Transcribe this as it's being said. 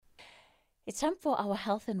It's time for our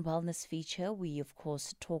health and wellness feature. We, of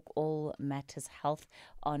course, talk all matters health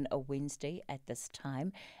on a Wednesday at this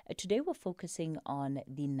time. Today, we're focusing on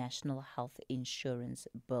the National Health Insurance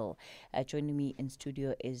Bill. Joining me in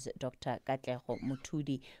studio is Dr. Katlego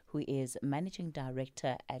Mothudi, who is Managing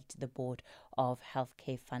Director at the Board of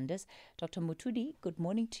Healthcare Funders. Dr. Mothudi, good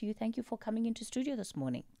morning to you. Thank you for coming into studio this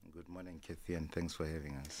morning. Good morning, Kathy, and thanks for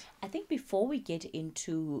having us. I think before we get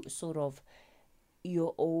into sort of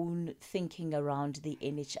your own thinking around the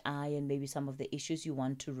NHI and maybe some of the issues you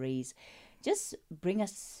want to raise, just bring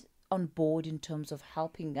us on board in terms of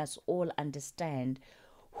helping us all understand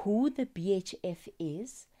who the BHF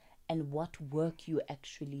is and what work you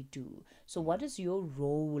actually do. So, what is your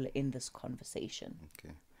role in this conversation?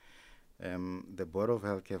 Okay. The Board of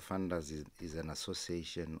Healthcare Funders is an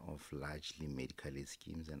association of largely medical aid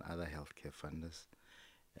schemes and other healthcare funders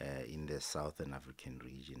in the Southern African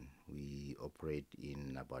region. We operate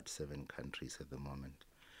in about 7 countries at the moment.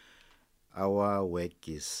 Our work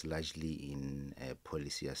is largely in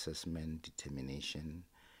policy assessment, determination,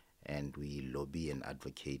 and we lobby and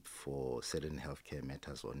advocate for certain healthcare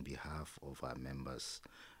matters on behalf of our members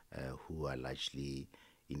who are largely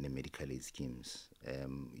in the medical aid schemes.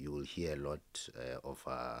 You will hear a lot of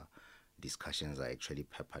our discussions are actually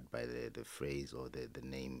peppered by the phrase or the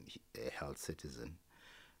name health citizen,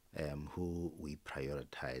 who we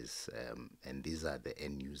prioritize, and these are the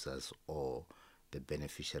end users or the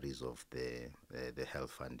beneficiaries of the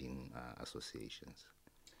health funding associations.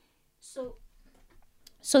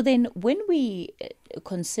 So then, when we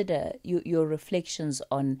consider your reflections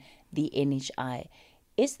on the NHI,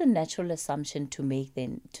 is the natural assumption to make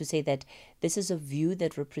then to say that this is a view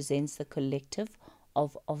that represents the collective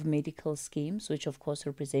of medical schemes, which of course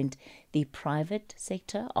represent the private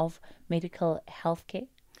sector of medical healthcare?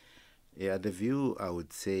 Yeah, the view I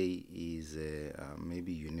would say is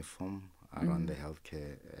maybe uniform around the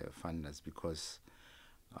healthcare funders because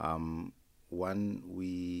one,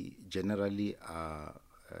 we generally are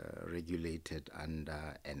regulated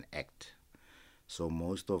under an act. So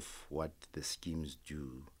most of what the schemes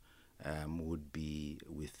do would be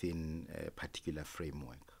within a particular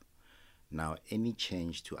framework. Now, any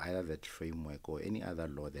change to either that framework or any other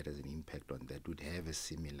law that has an impact on that would have a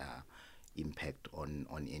similar impact on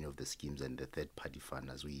any of the schemes and the third-party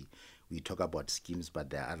funders. We talk about schemes, but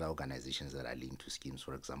there are other organizations that are linked to schemes.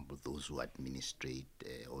 For example, those who administrate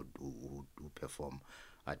or who perform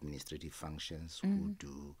administrative functions, who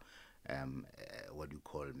do what we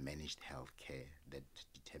call managed healthcare, that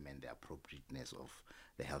determine the appropriateness of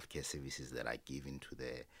the healthcare services that are given to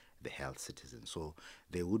the health citizen. So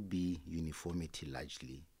there would be uniformity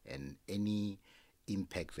largely, and any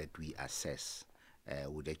impact that we assess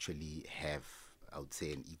would actually have, I would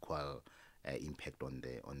say, an equal impact on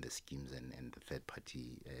the schemes and the third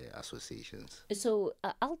party associations. So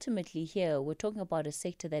ultimately, here we're talking about a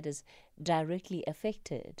sector that is directly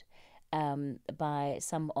affected by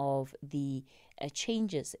some of the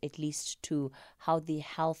changes, at least to how the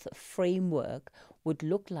health framework would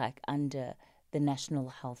look like under the National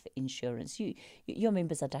Health Insurance. Your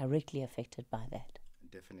members are directly affected by that.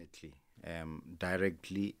 Definitely.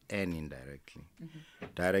 Directly and indirectly.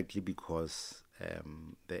 Directly because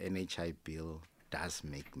the NHI Bill does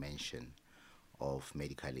make mention of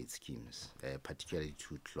medical aid schemes, particularly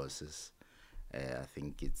 2 clauses. I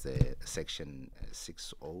think it's Section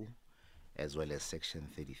 60 as well as Section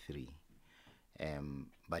 33.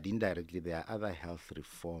 But indirectly, there are other health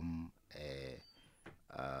reform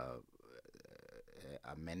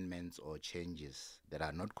amendments or changes that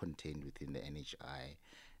are not contained within the NHI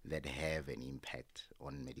that have an impact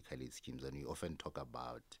on medical aid schemes. And we often talk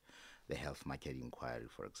about the Health Market Inquiry,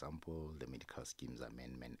 for example, the Medical Schemes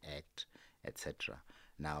Amendment Act, etc.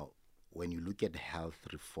 Now, when you look at health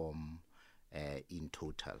reform in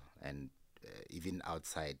total, and even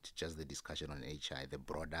outside just the discussion on NHI, the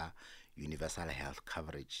broader universal health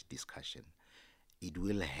coverage discussion, it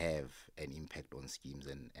will have an impact on schemes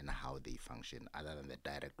and how they function, other than the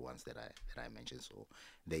direct ones that I mentioned. So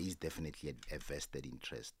there is definitely a vested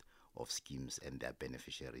interest of schemes and their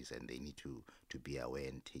beneficiaries, and they need to be aware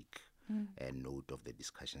and take a note of the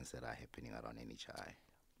discussions that are happening around NHI.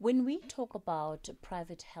 When we talk about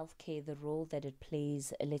private healthcare, the role that it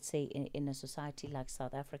plays, let's say in a society like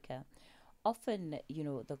South Africa, often,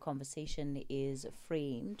 the conversation is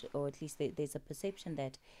framed, or at least there's a perception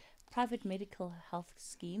that private medical health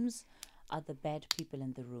schemes are the bad people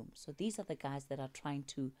in the room. So these are the guys that are trying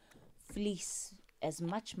to fleece as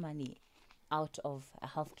much money out of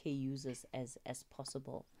healthcare users as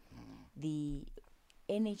possible. The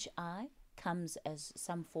NHI comes as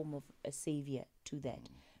some form of a savior to that,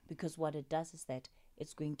 because what it does is that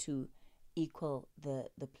it's going to equal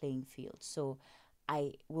the playing field. So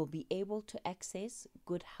I will be able to access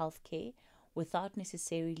good health care without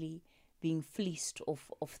necessarily being fleeced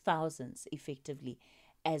of thousands effectively,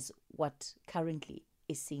 as what currently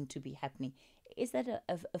is seen to be happening. Is that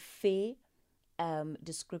a fair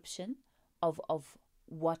description of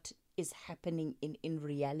what is happening in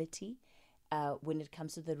reality when it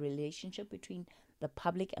comes to the relationship between the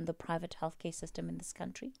public and the private healthcare system in this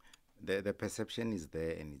country? The perception is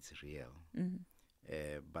there and it's real.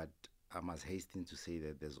 But I must hasten to say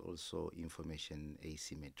that there's also information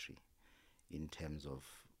asymmetry in terms of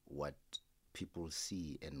what people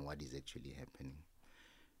see and what is actually happening.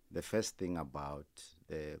 The first thing about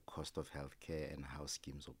the cost of healthcare and how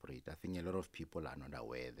schemes operate, I think a lot of people are not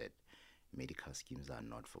aware that medical schemes are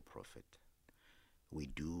not for profit. We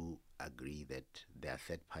do agree that there are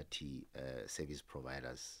third-party service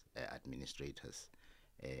providers, administrators,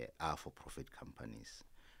 are for-profit companies.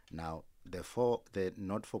 Now, the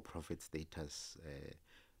not-for-profit status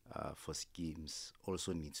for schemes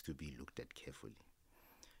also needs to be looked at carefully.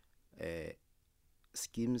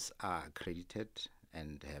 Schemes are accredited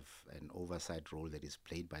and have an oversight role that is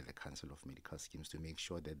played by the Council of Medical Schemes to make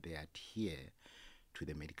sure that they adhere to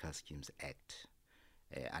the Medical Schemes Act,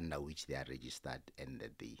 under which they are registered and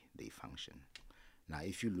that they function. Now,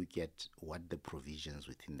 if you look at what the provisions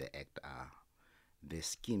within the Act are, the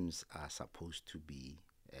schemes are supposed to be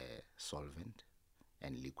solvent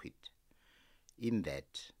and liquid, in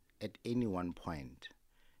that at any one point,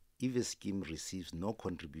 if a scheme receives no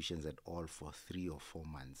contributions at all for 3 or 4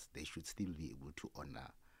 months, they should still be able to honor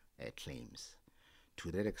claims.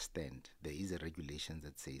 To that extent, there is a regulation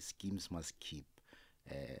that says schemes must keep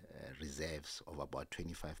reserves of about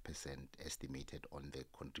 25% estimated on the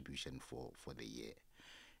contribution for the year.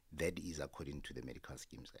 That is according to the Medical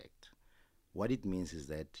Schemes Act. What it means is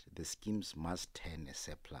that the schemes must turn a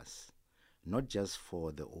surplus, not just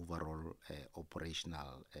for the overall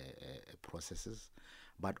operational processes,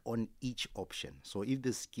 but on each option. So if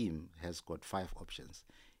the scheme has got 5 options,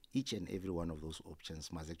 each and every one of those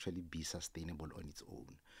options must actually be sustainable on its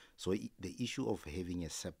own. So the issue of having a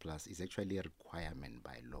surplus is actually a requirement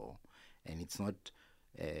by law, and it's not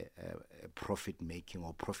profit making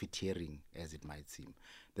or profiteering as it might seem.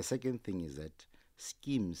 The second thing is that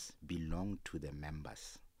schemes belong to the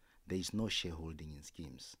members. There is no shareholding in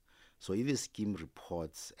schemes. So if a scheme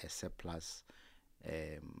reports a surplus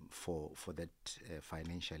for that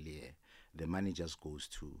financial year, the money just goes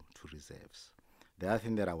to reserves. The other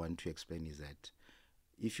thing that I want to explain is that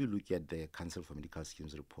if you look at the Council for Medical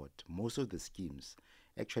Schemes report, most of the schemes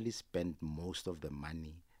actually spend most of the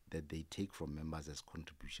money that they take from members as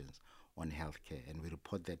contributions on healthcare, and we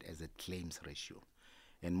report that as a claims ratio.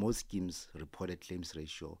 And most schemes report a claims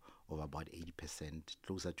ratio of about 80%,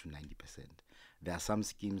 closer to 90%. There are some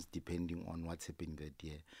schemes, depending on what's happening that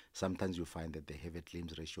year, sometimes you find that they have a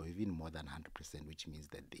claims ratio even more than 100%, which means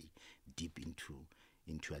that they dip into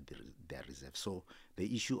their reserve. So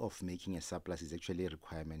the issue of making a surplus is actually a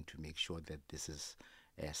requirement to make sure that this is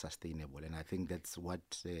sustainable. And I think that's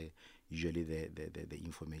what usually the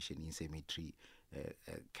information asymmetry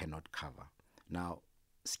cannot cover. Now,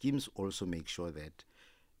 schemes also make sure that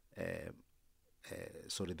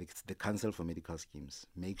the Council for Medical Schemes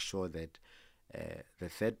make sure that the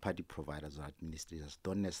third-party providers or administrators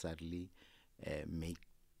don't necessarily make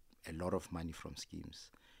a lot of money from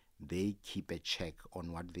schemes. They keep a check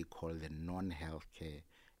on what they call the non-healthcare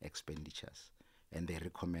expenditures, and they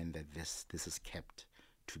recommend that this is kept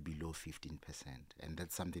to below 15%, and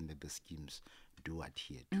that's something that the schemes do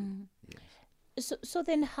adhere to. Yes. So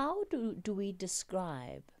then how do we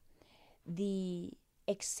describe the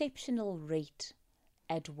exceptional rate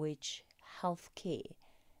at which healthcare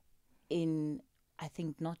in, I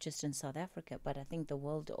think not just in South Africa, but I think the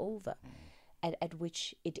world over, at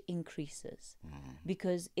which it increases?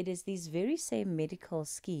 Because it is these very same medical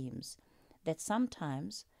schemes that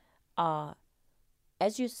sometimes are,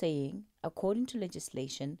 as you're saying, according to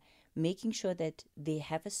legislation, making sure that they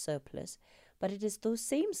have a surplus, but it is those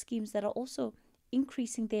same schemes that are also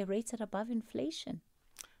increasing their rates at above inflation.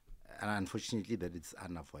 And unfortunately, that it's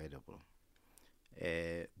unavoidable.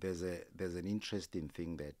 There's an interesting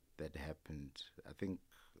thing that happened. I think,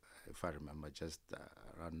 if I remember, just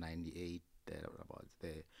around 98, about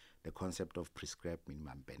the concept of prescribed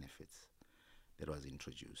minimum benefits that was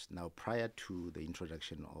introduced. Now, prior to the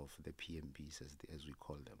introduction of the PMBs, as we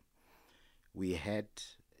call them, we had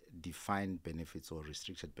defined benefits or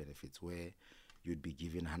restricted benefits where you'd be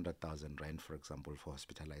given 100,000 rand, for example, for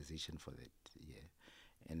hospitalization for that year.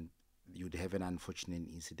 And you'd have an unfortunate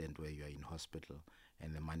incident where you are in hospital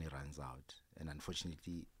and the money runs out. And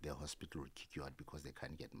unfortunately, the hospital will kick you out because they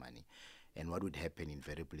can't get money. And what would happen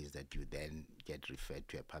invariably is that you then get referred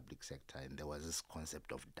to a public sector, and there was this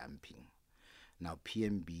concept of dumping. Now,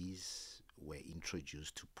 PMBs were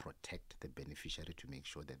introduced to protect the beneficiary, to make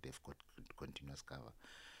sure that they've got continuous cover.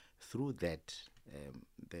 Through that,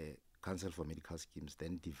 the Council for Medical Schemes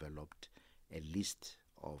then developed a list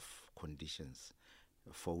of conditions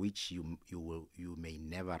for which you may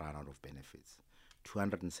never run out of benefits.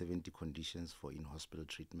 270 conditions for in-hospital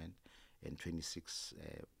treatment, and 26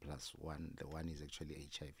 plus one. The one is actually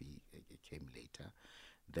HIV, it came later,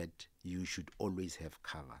 that you should always have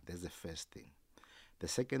cover. That's the first thing. The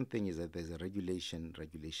second thing is that there's a regulation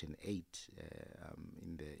 8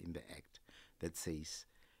 in the Act, that says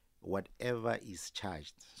whatever is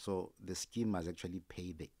charged, so the scheme must actually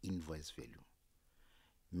pay the invoice value,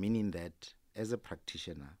 meaning that as a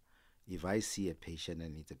practitioner, if I see a patient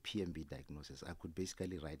and it's a PMB diagnosis, I could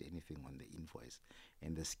basically write anything on the invoice,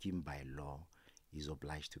 and the scheme by law is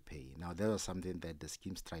obliged to pay. Now, that was something that the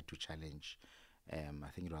schemes tried to challenge. I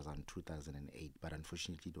think it was in 2008, but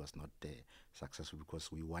unfortunately it was not successful,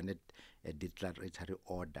 because we wanted a declaratory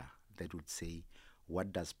order that would say,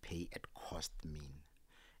 what does pay at cost mean?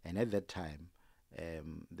 And at that time,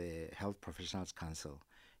 the Health Professionals Council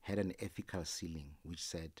had an ethical ceiling which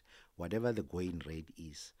said whatever the going rate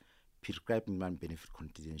is, prescribed minimum benefit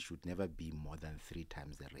contingent should never be more than 3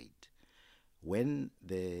 times the rate. When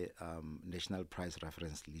the National Price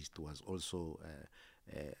Reference List was also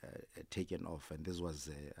taken off, and this was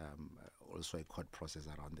also a court process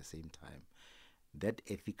around the same time, that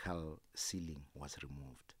ethical ceiling was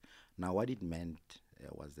removed. Now, what it meant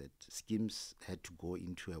was that schemes had to go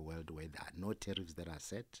into a world where there are no tariffs that are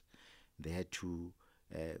set. They had to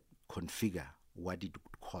configure what it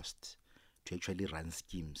would cost to actually run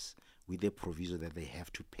schemes, with the proviso that they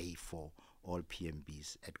have to pay for all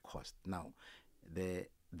PMBs at cost. Now,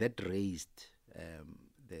 that raised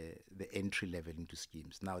the entry level into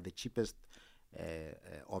schemes. Now, the cheapest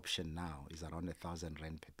option now is around 1,000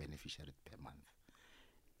 rand per beneficiary per month.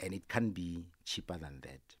 And it can be cheaper than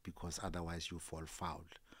that, because otherwise you fall foul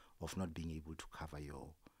of not being able to cover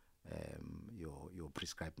your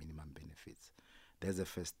prescribed minimum benefits. That's the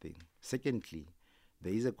first thing. Secondly,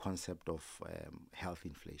 there is a concept of health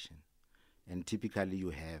inflation. And typically you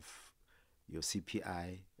have your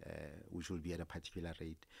CPI, which will be at a particular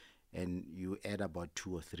rate, and you add about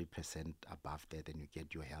 2 or 3% above that, and you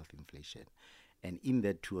get your health inflation. And in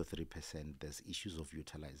that 2 or 3%, there's issues of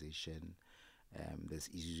utilization, there's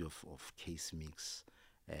issues of case mix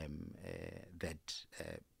that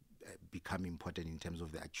become important in terms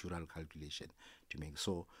of the actuarial calculation to make.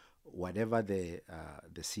 So whatever the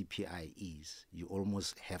CPI is, you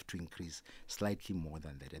almost have to increase slightly more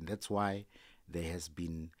than that. And that's why there has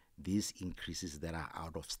been these increases that are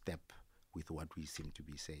out of step with what we seem to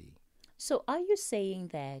be saying. So are you saying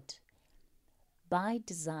that by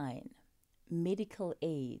design, medical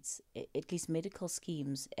aids, at least medical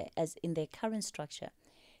schemes, as in their current structure,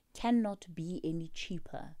 cannot be any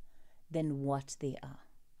cheaper than what they are?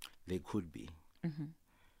 They could be,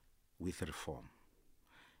 with reform.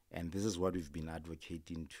 And this is what we've been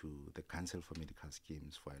advocating to the Council for Medical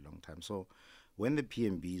Schemes for a long time. So when the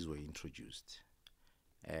PMBs were introduced,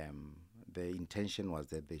 the intention was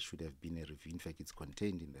that there should have been a review. In fact, it's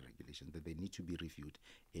contained in the regulations that they need to be reviewed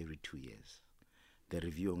every 2 years. The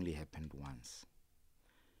review only happened once.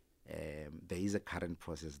 There is a current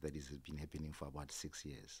process that has been happening for about 6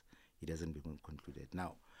 years. It hasn't been concluded.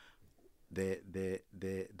 Now, the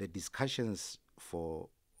discussions for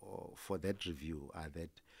that review are that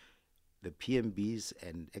the PMBs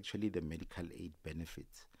and actually the medical aid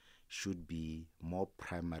benefits should be more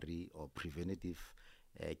primary or preventative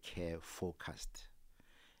care focused.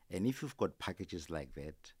 And if you've got packages like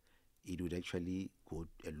that, it would actually go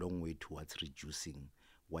a long way towards reducing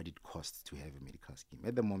what it costs to have a medical scheme.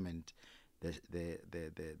 At the moment,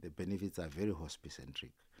 the benefits are very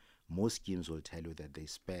hospice-centric. Most schemes will tell you that they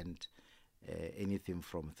spend anything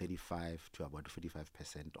from 35 to about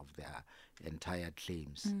 45% of their entire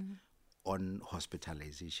claims on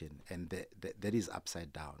hospitalization, and that is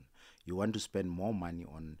upside down. You want to spend more money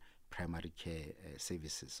on primary care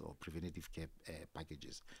services or preventative care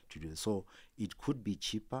packages to do this. So it could be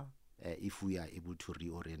cheaper if we are able to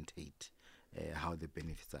reorientate how the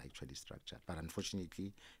benefits are actually structured. But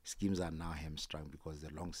unfortunately, schemes are now hamstrung because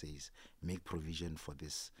the law says make provision for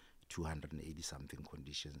this 280 something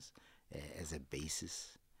conditions as a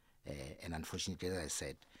basis. And unfortunately, as I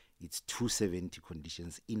said, it's 270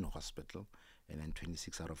 conditions in hospital and then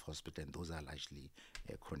 26 out of hospital, and those are largely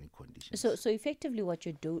chronic conditions. So effectively what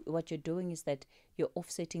you're doing is that you're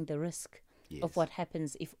offsetting the risk of what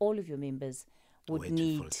happens if all of your members would Where to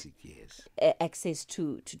need fall sick, yes. access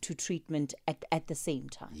to treatment at the same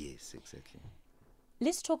time. Yes, exactly.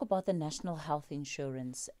 Let's talk about the national health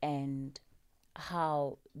insurance and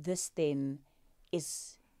how this then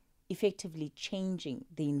is effectively changing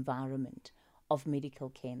the environment of medical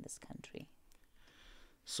care in this country.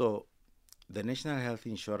 So, the national health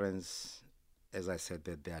insurance, as I said,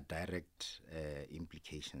 that there are direct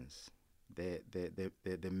implications.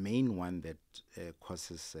 The main one that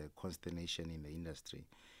causes consternation in the industry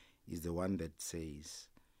is the one that says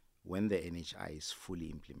when the NHI is fully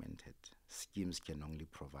implemented, schemes can only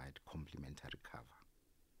provide complementary cover.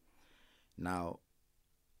 Now,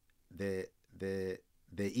 there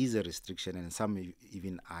is a restriction, and some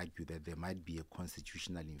even argue that there might be a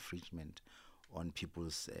constitutional infringement on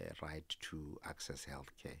people's right to access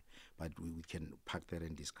healthcare, but we can park that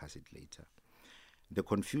and discuss it later. The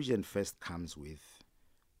confusion first comes with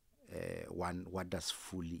one, what does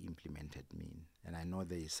fully implemented mean? And I know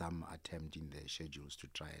there is some attempt in the schedules to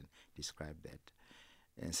try and describe that.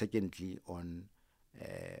 And secondly, on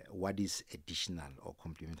what is additional or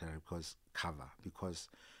complementary cover, because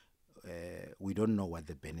we don't know what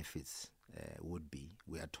the benefits would be.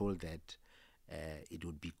 We are told that it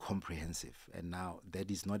would be comprehensive, and now that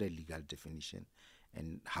is not a legal definition.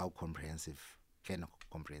 And how comprehensive can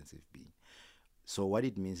comprehensive be? So what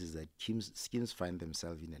it means is that schemes find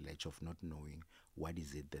themselves in a ledge of not knowing what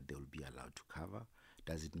is it that they will be allowed to cover.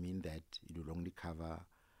 Does it mean that it will only cover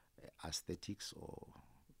aesthetics or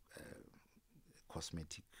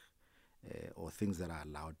cosmetic or things that are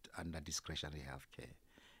allowed under discretionary healthcare?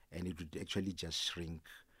 And it would actually just shrink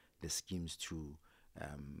the schemes to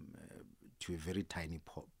a very tiny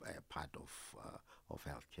part of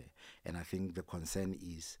healthcare. And I think the concern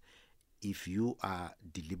is if you are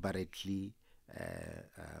deliberately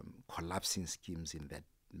collapsing schemes in that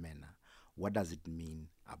manner, what does it mean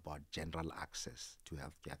about general access to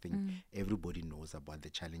healthcare? I think everybody knows about the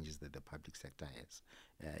challenges that the public sector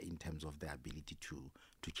has in terms of their ability to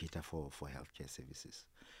cater for healthcare services.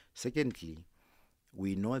 Secondly,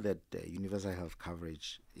 we know that universal health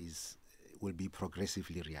coverage will be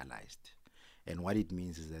progressively realized. And what it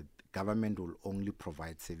means is that government will only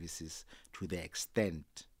provide services to the extent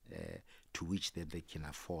to which that they can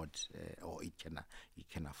afford or it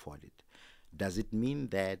can afford it. Does it mean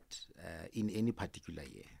that in any particular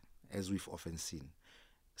year, as we've often seen,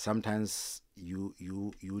 sometimes you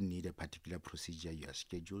need a particular procedure, you are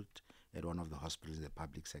scheduled at one of the hospitals in the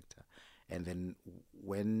public sector, and then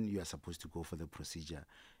when you are supposed to go for the procedure,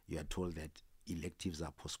 you are told that electives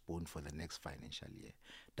are postponed for the next financial year.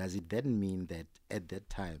 Does it then mean that at that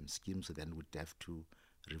time schemes then would have to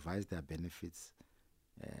revise their benefits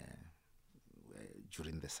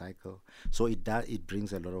during the cycle? So it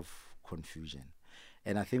brings a lot of confusion,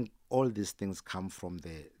 and I think all these things come from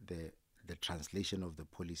the translation of the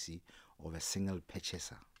policy of a single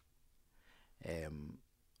purchaser,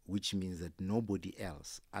 which means that nobody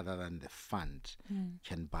else other than the fund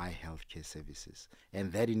can buy healthcare services.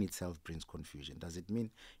 And that in itself brings confusion. Does it mean,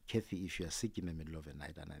 Kathy, if you are sick in the middle of the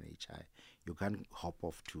night on an NHI, you can't hop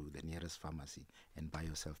off to the nearest pharmacy and buy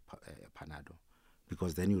yourself a Panado?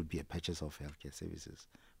 Because then you'll be a purchaser of healthcare services,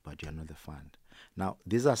 but you're not the fund. Now,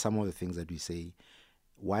 these are some of the things that we say,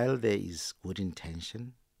 while there is good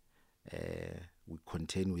intention, we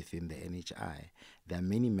contain within the NHI, there are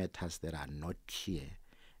many matters that are not clear,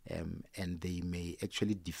 and they may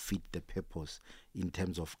actually defeat the purpose in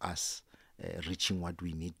terms of us reaching what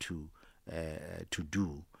we need to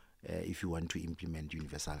do if you want to implement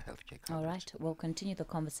universal healthcare coverage. All right, we'll continue the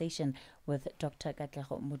conversation with Dr.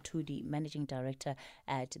 Katlego Mothudi, Managing Director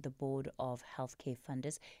at the Board of Healthcare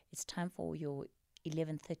Funders. It's time for your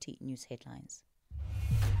 11:30 news headlines.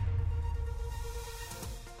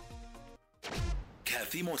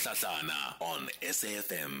 Kathy Mohlahlana on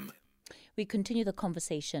SAFM. We continue the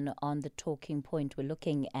conversation on the talking point. We're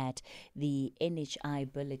looking at the NHI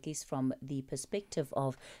Bill, at least from the perspective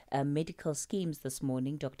of medical schemes this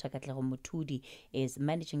morning. Dr. Katlego Mothudi is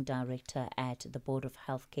Managing Director at the Board of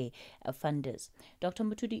Healthcare Funders. Dr.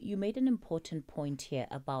 Mothudi, you made an important point here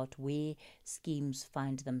about where schemes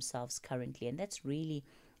find themselves currently, and that's really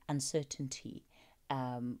uncertainty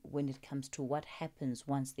when it comes to what happens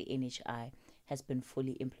once the NHI has been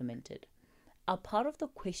fully implemented. Are part of the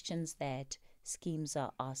questions that schemes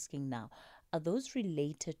are asking now, are those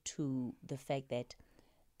related to the fact that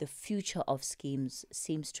the future of schemes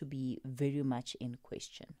seems to be very much in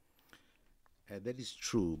question? That is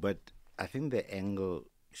true, but I think the angle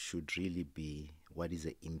should really be what is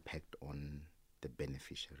the impact on the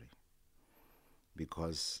beneficiary.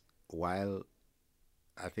 Because while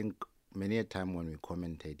I think many a time when we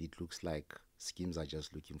commentate, it looks like schemes are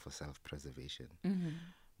just looking for self-preservation.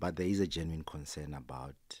 But there is a genuine concern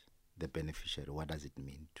about the beneficiary. What does it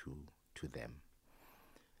mean to them?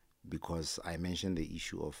 Because I mentioned the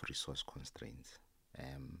issue of resource constraints.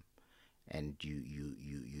 And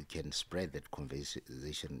you can spread that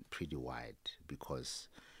conversation pretty wide, because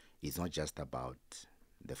it's not just about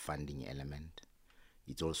the funding element.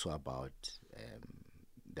 It's also about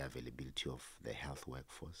the availability of the health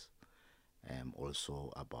workforce,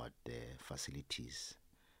 also about the facilities,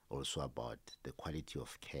 also about the quality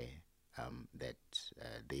of care that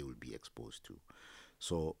they will be exposed to.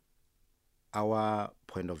 So our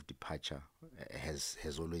point of departure has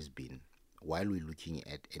always been, while we're looking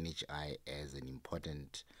at NHI as an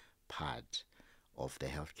important part of the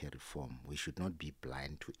healthcare reform, we should not be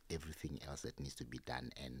blind to everything else that needs to be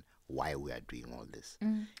done and why we are doing all this.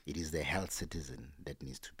 It is the health citizen that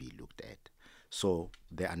needs to be looked at. So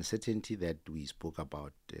the uncertainty that we spoke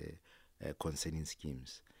about concerning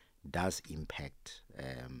schemes does impact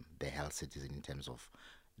the health citizen in terms of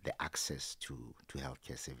the access to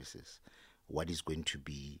healthcare services. What is going to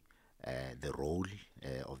be the role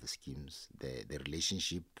of the schemes, the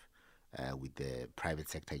relationship with the private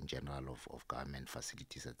sector in general of government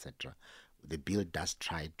facilities, etc. The bill does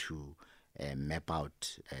try to map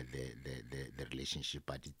out the relationship,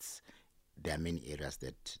 but there are many areas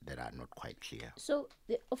that are not quite clear. So,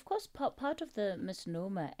 of course, part of the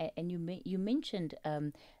misnomer, and you mentioned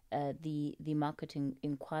the marketing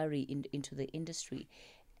inquiry into the industry,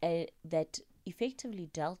 that effectively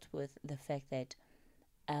dealt with the fact that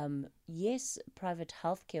yes, private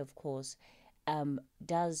healthcare, of course,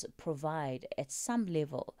 does provide at some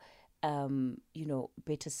level,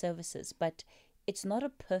 better services, but it's not a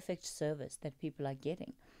perfect service that people are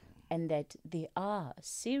getting, and that there are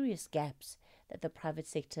serious gaps that the private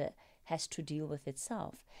sector has to deal with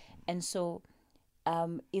itself. And so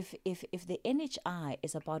if the NHI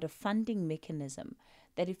is about a funding mechanism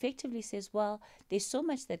that effectively says, well, there's so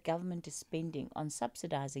much that government is spending on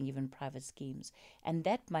subsidizing even private schemes, and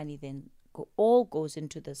that money then all goes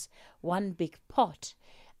into this one big pot,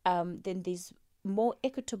 then there's more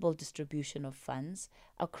equitable distribution of funds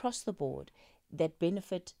across the board that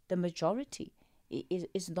benefit the majority.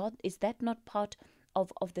 Is that not part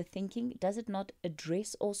of the thinking? Does it not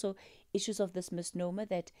address also issues of this misnomer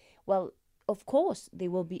that, well, of course there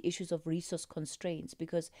will be issues of resource constraints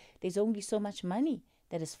because there's only so much money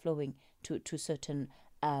that is flowing to certain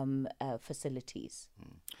facilities?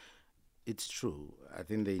 It's true. I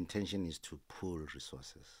think the intention is to pool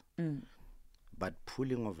resources. But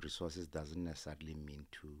pooling of resources doesn't necessarily mean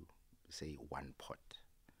to say one pot.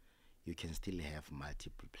 You can still have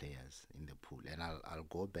multiple players in the pool. And I'll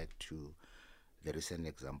go back to the recent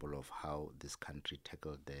example of how this country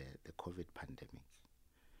tackled the COVID pandemic.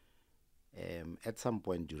 At some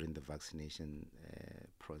point during the vaccination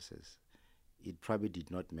process, it probably did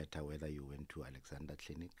not matter whether you went to Alexander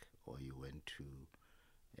Clinic or you went to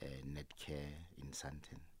Netcare in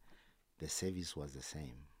Sandton. The service was the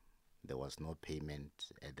same. There was no payment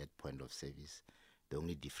at that point of service. The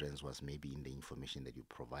only difference was maybe in the information that you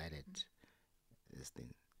provided. This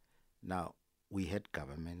thing. Now, we had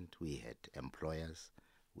government, we had employers,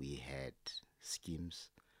 we had schemes,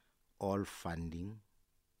 all funding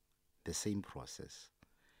the same process.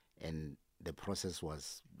 And the process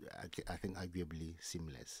was, I think, arguably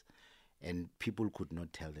seamless. And people could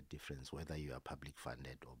not tell the difference whether you are public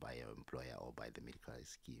funded or by your employer or by the medical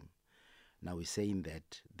scheme. Now we're saying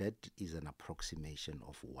that is an approximation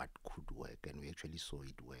of what could work, and we actually saw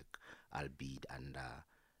it work, albeit under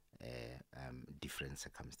different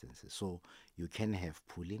circumstances. So you can have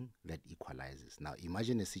pooling that equalizes. Now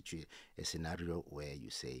imagine a scenario where you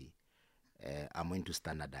say, I'm going to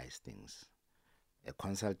standardize things. A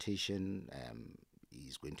consultation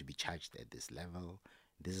is going to be charged at this level.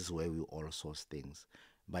 This is where we all source things,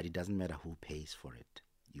 but it doesn't matter who pays for it.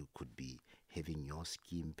 You could be having your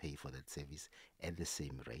scheme pay for that service at the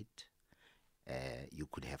same rate. You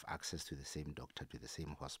could have access to the same doctor, to the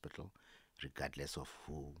same hospital, regardless of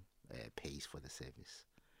who pays for the service.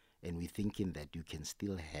 And we're thinking that you can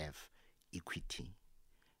still have equity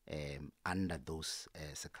under those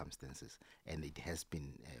circumstances, and it has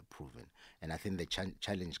been proven. And I think the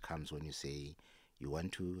challenge comes when you say you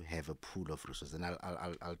want to have a pool of resources. And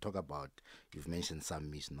I'll talk about, you've mentioned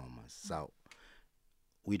some misnomers. So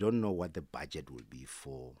we don't know what the budget will be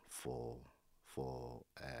for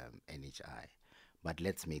NHI, but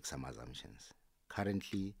let's make some assumptions.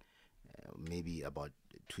 Currently, maybe about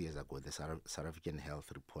 2 years ago, the South African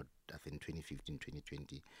Health Report, I think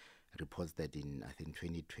 2015-2020, reports that in, I think,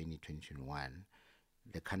 2020-2021,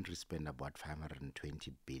 the country spent about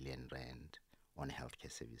 520 billion rand on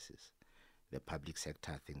healthcare services. The public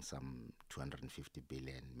sector, I think some 250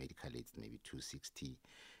 billion, medical aids maybe 260.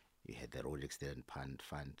 You had the road accident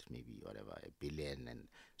fund, maybe whatever, 1 billion. And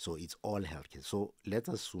so it's all healthcare. So let's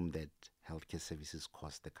assume that healthcare services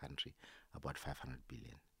cost the country about 500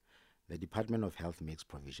 billion. The Department of Health makes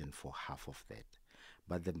provision for half of that.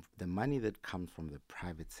 But the money that comes from the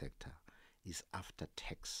private sector is after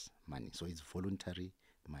tax money. So it's voluntary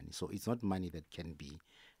money. So it's not money that can be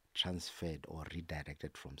transferred or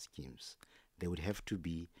redirected from schemes. There would have to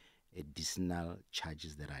be additional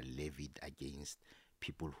charges that are levied against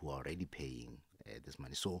people who are already paying this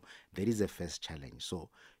money. So there is a first challenge. So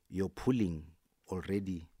your pooling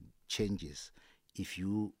already changes if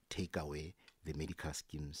you take away the medical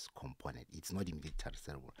schemes component. It's not immediately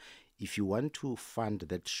taxable. If you want to fund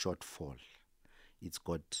that shortfall, it's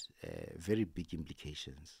got very big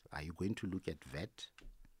implications. Are you going to look at VAT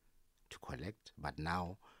to collect? But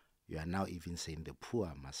now you are now even saying the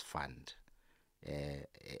poor must fund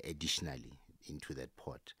additionally into that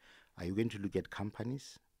pot. Are you going to look at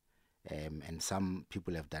companies? And some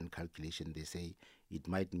people have done calculation. They say it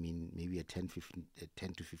might mean maybe a 10 to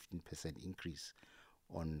 15% increase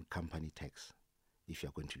on company tax if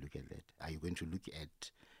you're going to look at that. Are you going to look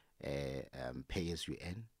at pay as you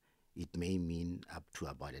earn? It may mean up to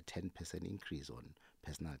about a 10% increase on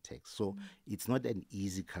personal tax. So it's not an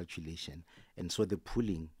easy calculation. And so the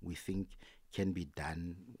pooling, we think, can be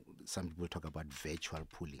done. Some people talk about virtual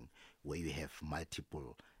pooling, where you have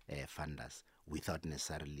multiple funders without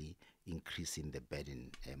necessarily increasing the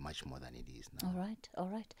burden much more than it is now. All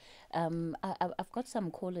right. I've got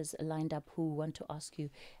some callers lined up who want to ask you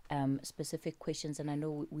specific questions, and I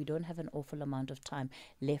know we don't have an awful amount of time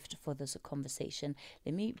left for this conversation.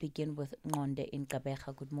 Let me begin with Ngonde in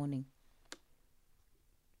Gqeberha. Good morning.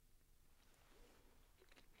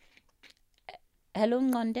 Hello,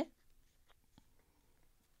 Ngonde.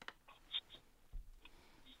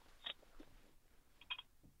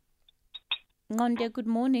 Ngonde, good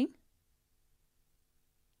morning.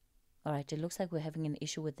 All right, it looks like we're having an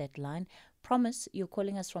issue with that line. Promise, you're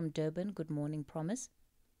calling us from Durban. Good morning, Promise.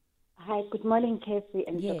 Hi, good morning, Casey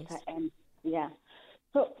and Yes. Dr. M. Yeah.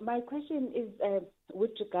 So my question is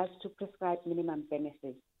with regards to prescribed minimum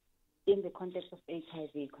benefits in the context of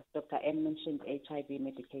HIV, because Dr. M mentioned HIV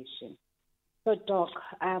medication. So, Doc,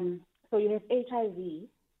 so you have HIV,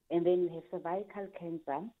 and then you have cervical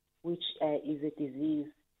cancer, which is a disease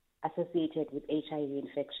associated with HIV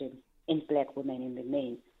infection in black women in the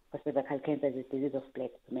main, because cervical cancer is a disease of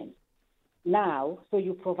black women. Now, so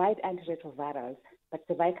you provide antiretrovirals, but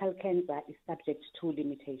cervical cancer is subject to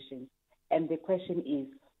limitations. And the question is,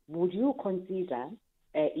 would you consider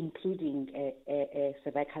including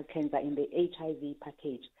cervical cancer in the HIV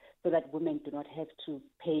package so that women do not have to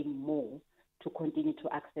pay more to continue to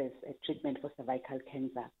access treatment for cervical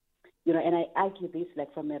cancer? You know, and I argue this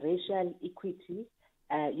like from a racial equity,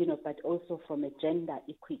 but also from a gender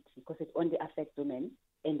equity, because it only affects women,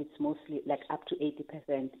 and it's mostly like up to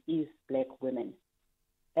 80% is black women.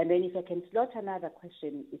 And then if I can slot another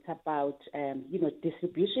question, it's about,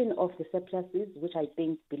 distribution of the surpluses, which I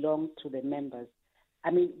think belong to the members.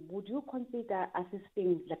 I mean, would you consider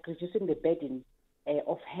assisting, like reducing the burden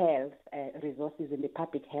of health resources in the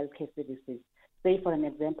public healthcare services? Say, for an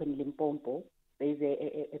example, in Limpopo, there is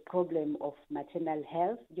a problem of maternal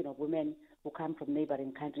health, women who come from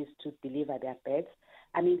neighboring countries to deliver their births.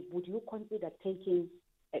 I mean, would you consider taking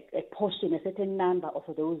a portion, a certain number of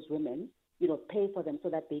those women, pay for them so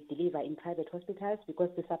that they deliver in private hospitals, because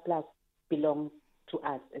the surplus belongs to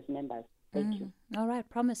us as members? Thank you. All right,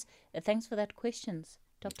 Promise. Thanks for that questions.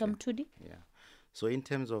 Dr. Mothudi? Yeah. So in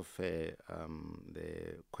terms of the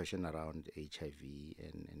question around HIV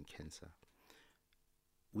and cancer,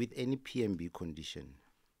 with any PMB condition,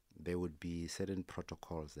 there would be certain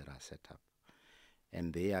protocols that are set up,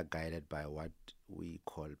 and they are guided by what we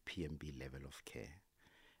call PMB level of care.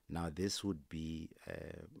 Now, this would be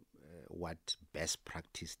what best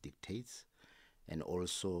practice dictates, and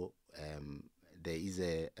also there is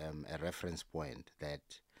a reference point that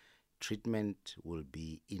treatment will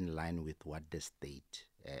be in line with what the state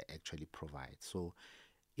actually provides. So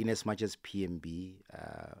in as much as PMB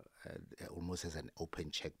almost as an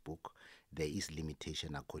open checkbook, there is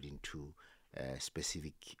limitation according to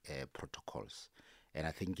specific protocols. And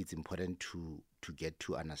I think it's important to get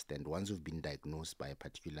to understand, once you've been diagnosed by a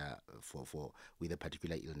particular with a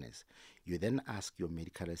particular illness, you then ask your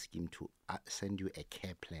medical scheme to send you a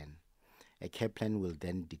care plan. A care plan will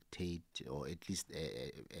then dictate, or at least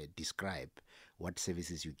describe, what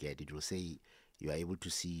services you get. It will say you are able to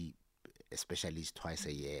see a specialist twice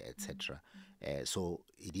a year, etc. So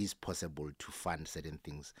it is possible to fund certain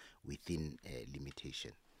things within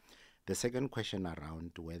limitation. The second question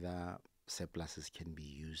around whether surpluses can be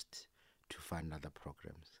used to fund other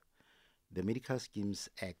programs. The Medical Schemes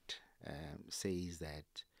Act says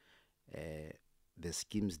that the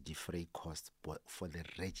schemes defray costs for the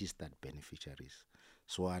registered beneficiaries.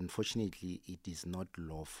 So unfortunately, it is not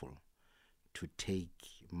lawful to take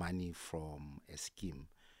money from a scheme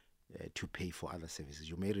to pay for other services.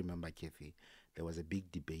 You may remember, Kathy, there was a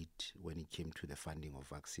big debate when it came to the funding of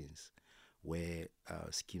vaccines, where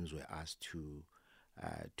schemes were asked to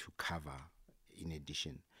cover in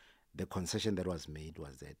addition. The concession that was made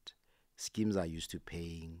was that schemes are used to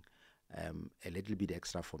paying a little bit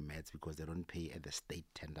extra for meds because they don't pay at the state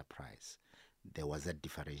tender price. There was that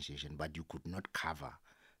differentiation, but you could not cover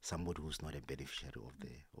somebody who's not a beneficiary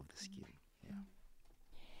of the scheme.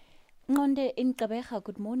 Yeah. Ngonde in Kabeja,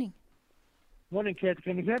 good morning. Morning, Kathy.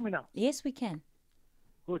 Can you hear me now? Yes, we can.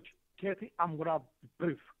 Good. Kathy, I'm going to be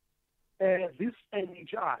brief. This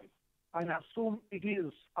NHI, I assume it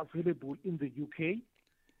is available in the UK,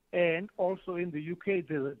 and also in the UK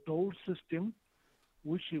there's a dole system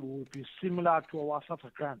which will be similar to our South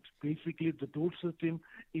grant. Basically, the dole system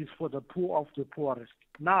is for the poor of the poorest.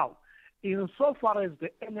 Now, insofar as the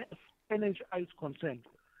NHI is concerned,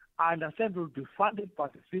 I understand it will be funded by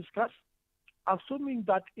the fiscus, assuming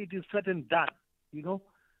that it is said and done,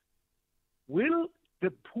 will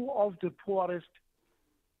the poor of the poorest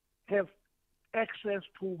have access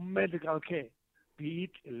to medical care, be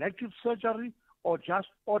it elective surgery or just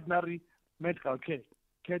ordinary medical care?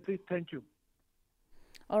 Kathy, thank you.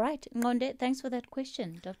 All right, Ngonde, thanks for that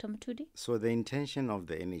question. Dr. Mothudi? So the intention of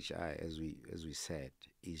the NHI, as we said,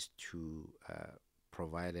 is to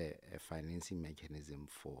provide a financing mechanism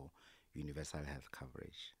for universal health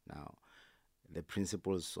coverage. Now, the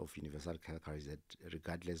principles of universal health coverage is that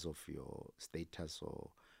regardless of your status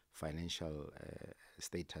or financial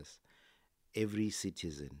status, every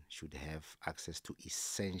citizen should have access to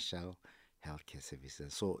essential healthcare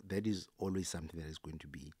services. So that is always something that is going to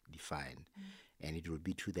be defined. And it will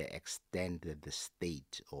be to the extent that the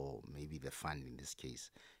state, or maybe the fund in this case,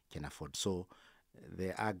 can afford. So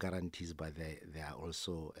there are guarantees, but there are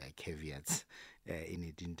also caveats in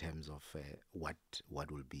it in terms of what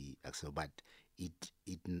will be accessible. But it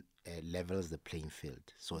levels the playing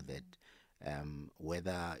field so that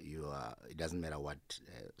whether you are, it doesn't matter what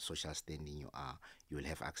social standing you are, you will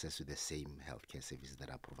have access to the same healthcare services that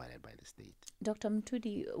are provided by the state. Dr.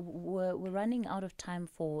 Mothudi, we're running out of time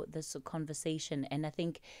for this conversation, and I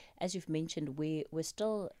think, as you've mentioned, we're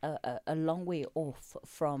still a long way off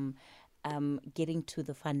from getting to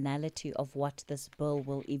the finality of what this bill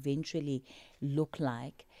will eventually look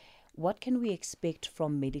like. What can we expect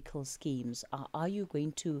from medical schemes? Are you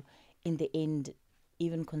going to, in the end,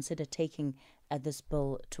 even consider taking this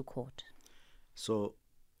bill to court? So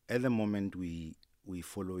at the moment, we're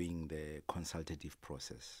following the consultative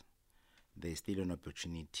process. There's still an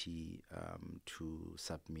opportunity to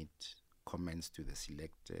submit comments to the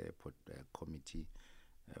Select Committee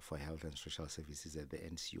for Health and Social Services at the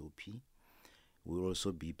NCOP. We'll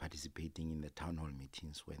also be participating in the town hall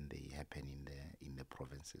meetings when they happen in the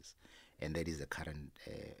provinces, and that is the current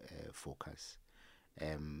focus.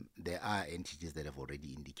 There are entities that have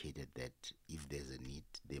already indicated that if there's a need,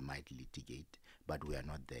 they might litigate, but we are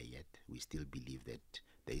not there yet. We still believe that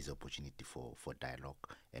there is opportunity for dialogue,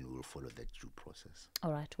 and we will follow that due process.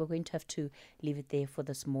 All right, we're going to have to leave it there for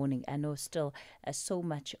this morning. I know still so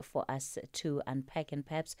much for us to unpack, and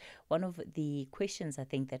perhaps one of the questions I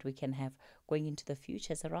think that we can have going into the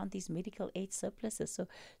future is around these medical aid surpluses.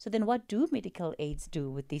 So then what do medical aids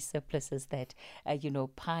do with these surpluses that,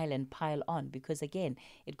 pile on? Because again,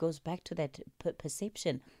 it goes back to that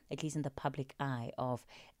perception, at least in the public eye, of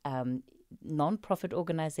non-profit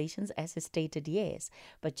organizations, as is stated, yes,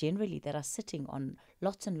 but generally that are sitting on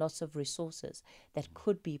lots and lots of resources that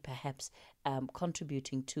could be perhaps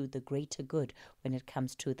contributing to the greater good when it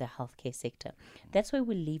comes to the healthcare sector. That's where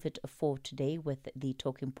we'll leave it for today with the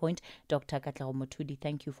talking point. Dr. Katlego Mothudi,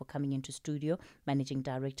 thank you for coming into studio, Managing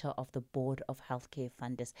Director of the Board of Healthcare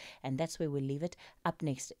Funders. And that's where we'll leave it. Up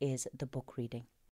next is the book reading.